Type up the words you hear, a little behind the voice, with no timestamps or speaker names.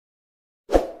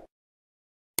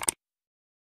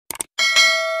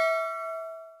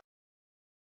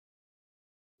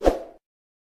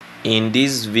In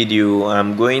this video,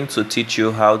 I'm going to teach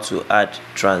you how to add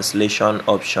translation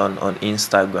option on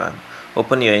Instagram.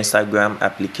 Open your Instagram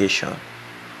application.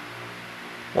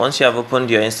 Once you have opened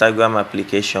your Instagram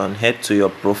application, head to your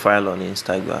profile on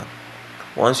Instagram.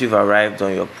 Once you've arrived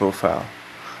on your profile,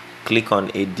 click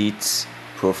on Edit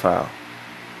Profile.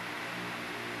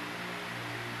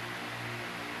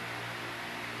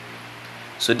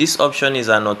 So this option is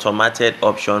an automated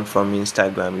option from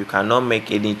Instagram. You cannot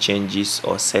make any changes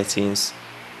or settings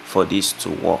for this to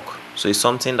work. So it's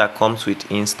something that comes with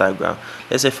Instagram.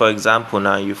 Let's say, for example,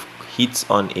 now you've hit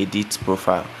on Edit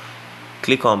Profile.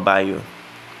 Click on Bio.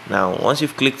 Now, once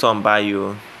you've clicked on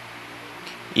Bio,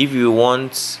 if you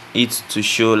want it to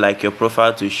show, like your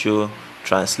profile to show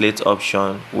translate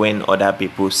option when other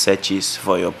people searches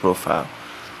for your profile,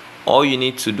 all you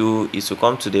need to do is to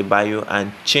come to the bio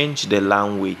and change the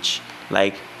language.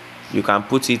 Like, you can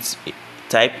put it,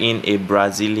 type in a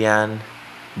Brazilian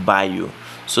bio,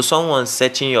 so someone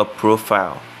searching your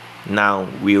profile now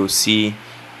will see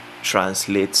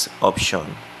translate option.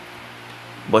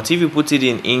 But if you put it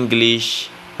in English,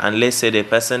 and let's say the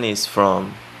person is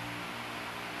from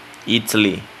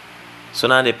Italy, so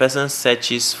now the person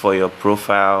searches for your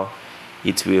profile,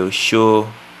 it will show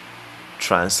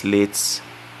translate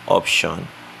option.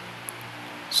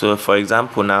 So for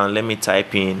example, now let me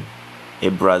type in a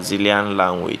Brazilian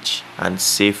language and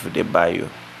save the bio.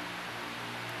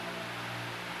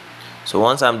 So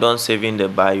once I'm done saving the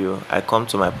bio, I come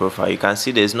to my profile. You can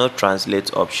see there's no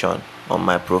translate option on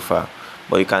my profile,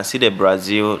 but you can see the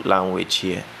Brazil language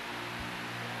here.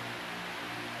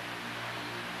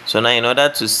 So now, in order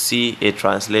to see a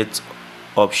translate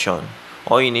option,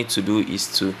 all you need to do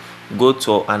is to go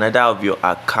to another of your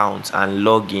accounts and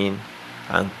log in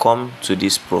and come to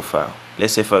this profile.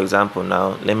 Let's say, for example,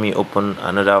 now let me open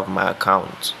another of my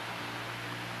accounts.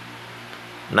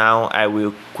 Now I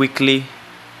will quickly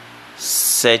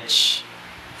search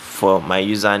for my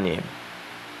username.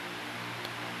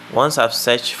 Once I've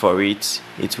searched for it,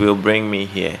 it will bring me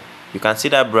here. You can see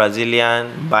that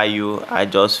Brazilian bio I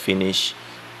just finished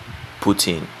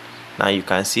putting. Now you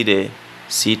can see the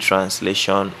see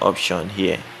translation option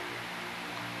here.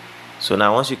 So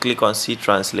now once you click on see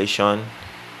translation,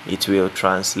 it will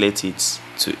translate it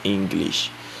to English.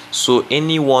 So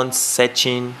anyone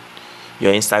searching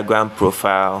your Instagram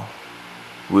profile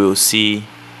will see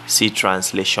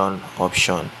translation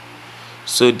option.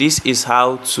 So this is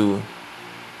how to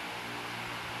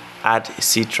add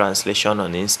see translation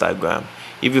on Instagram.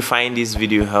 If you find this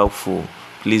video helpful,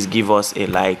 please give us a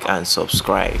like and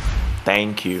subscribe.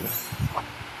 Thank you.